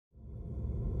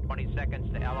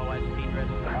seconds to LOS speed drift.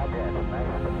 Roger,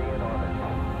 nice to be in orbit.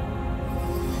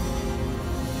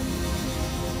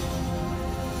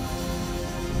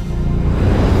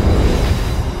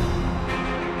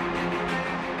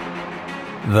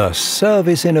 The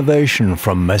service innovation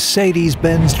from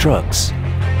Mercedes-Benz Trucks.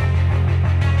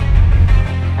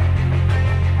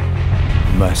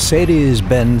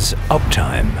 Mercedes-Benz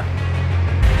Uptime.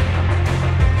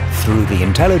 Through the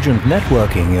intelligent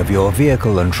networking of your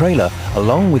vehicle and trailer,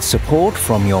 along with support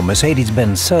from your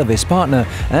Mercedes-Benz service partner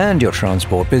and your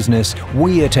transport business,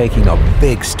 we are taking a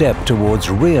big step towards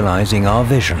realizing our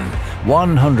vision: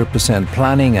 100%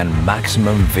 planning and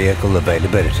maximum vehicle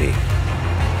availability.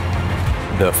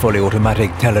 The fully automatic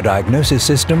telediagnosis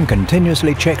system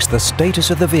continuously checks the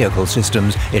status of the vehicle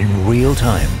systems in real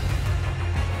time.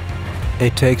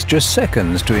 It takes just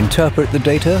seconds to interpret the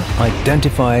data,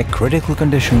 identify critical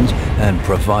conditions, and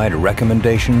provide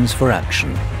recommendations for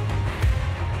action.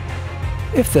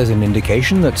 If there's an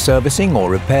indication that servicing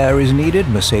or repair is needed,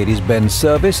 Mercedes-Benz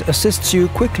Service assists you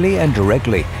quickly and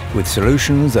directly with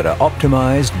solutions that are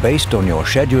optimized based on your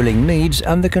scheduling needs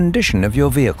and the condition of your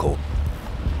vehicle.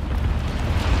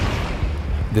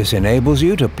 This enables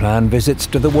you to plan visits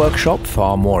to the workshop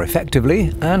far more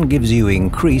effectively and gives you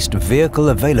increased vehicle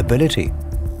availability.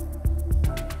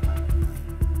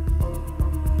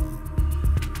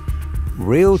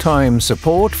 Real-time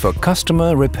support for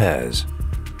customer repairs.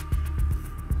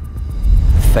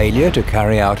 Failure to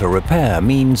carry out a repair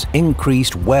means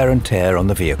increased wear and tear on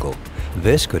the vehicle.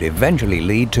 This could eventually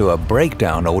lead to a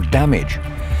breakdown or damage.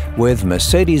 With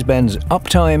Mercedes-Benz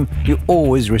Uptime, you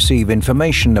always receive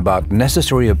information about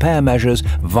necessary repair measures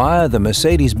via the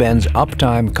Mercedes-Benz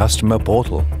Uptime customer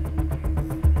portal.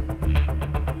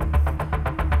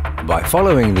 By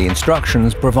following the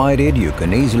instructions provided, you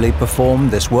can easily perform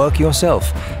this work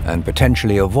yourself and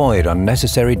potentially avoid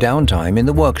unnecessary downtime in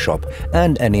the workshop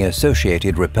and any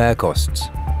associated repair costs.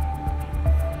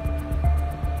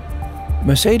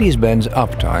 Mercedes-Benz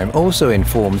Uptime also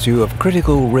informs you of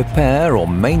critical repair or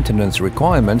maintenance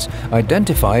requirements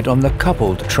identified on the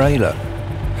coupled trailer.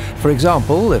 For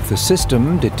example, if the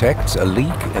system detects a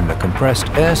leak in the compressed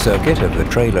air circuit of the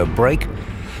trailer brake,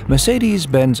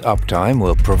 Mercedes-Benz Uptime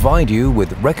will provide you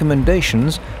with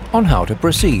recommendations on how to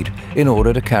proceed in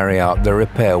order to carry out the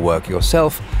repair work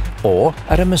yourself or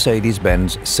at a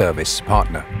Mercedes-Benz service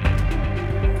partner.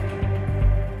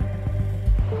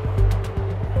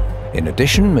 In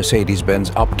addition,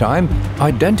 Mercedes-Benz Uptime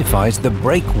identifies the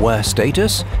brake wear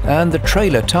status and the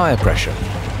trailer tire pressure,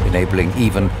 enabling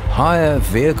even higher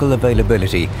vehicle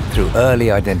availability through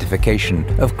early identification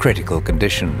of critical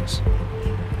conditions.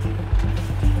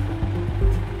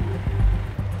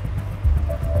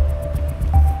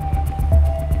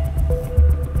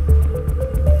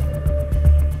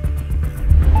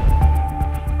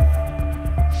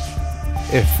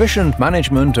 Efficient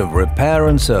management of repair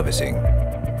and servicing.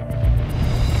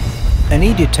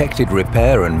 Any detected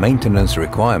repair and maintenance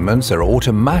requirements are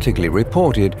automatically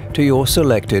reported to your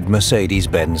selected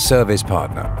Mercedes-Benz service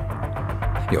partner.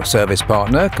 Your service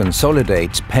partner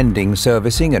consolidates pending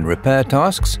servicing and repair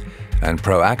tasks and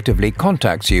proactively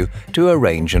contacts you to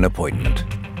arrange an appointment.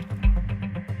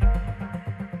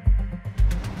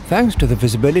 Thanks to the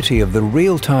visibility of the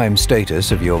real-time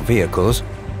status of your vehicles,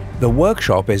 the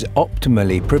workshop is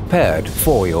optimally prepared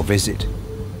for your visit.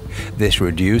 This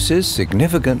reduces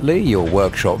significantly your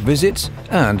workshop visits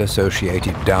and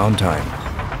associated downtime.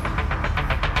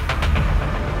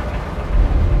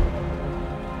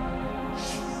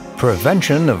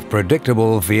 Prevention of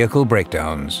predictable vehicle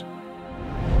breakdowns.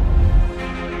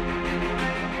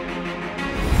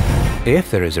 If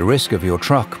there is a risk of your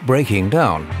truck breaking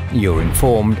down, you're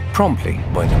informed promptly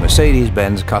by the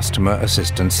Mercedes-Benz Customer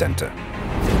Assistance Center.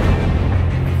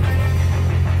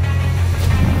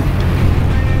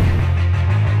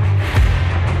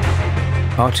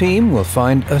 Our team will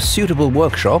find a suitable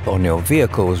workshop on your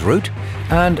vehicle's route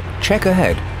and check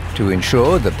ahead to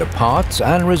ensure that the parts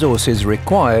and resources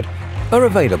required are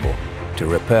available to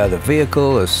repair the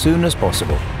vehicle as soon as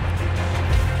possible.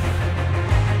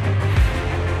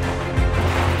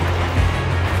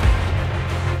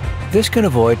 This can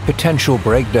avoid potential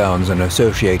breakdowns and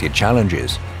associated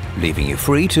challenges, leaving you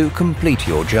free to complete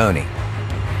your journey.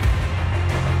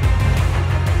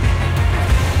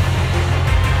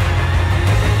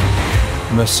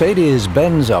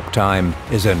 Mercedes-Benz Uptime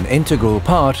is an integral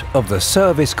part of the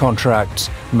service contracts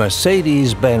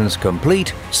Mercedes-Benz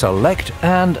Complete, Select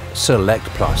and Select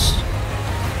Plus.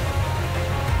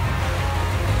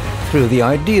 Through the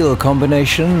ideal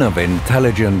combination of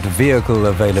intelligent vehicle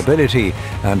availability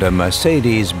and a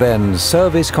Mercedes-Benz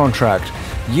service contract,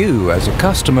 you as a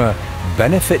customer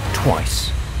benefit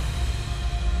twice.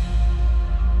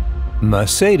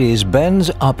 Mercedes-Benz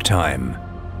Uptime.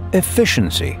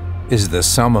 Efficiency is the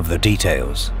sum of the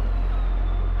details.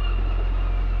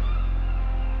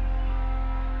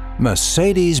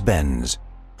 Mercedes-Benz.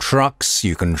 Trucks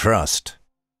you can trust.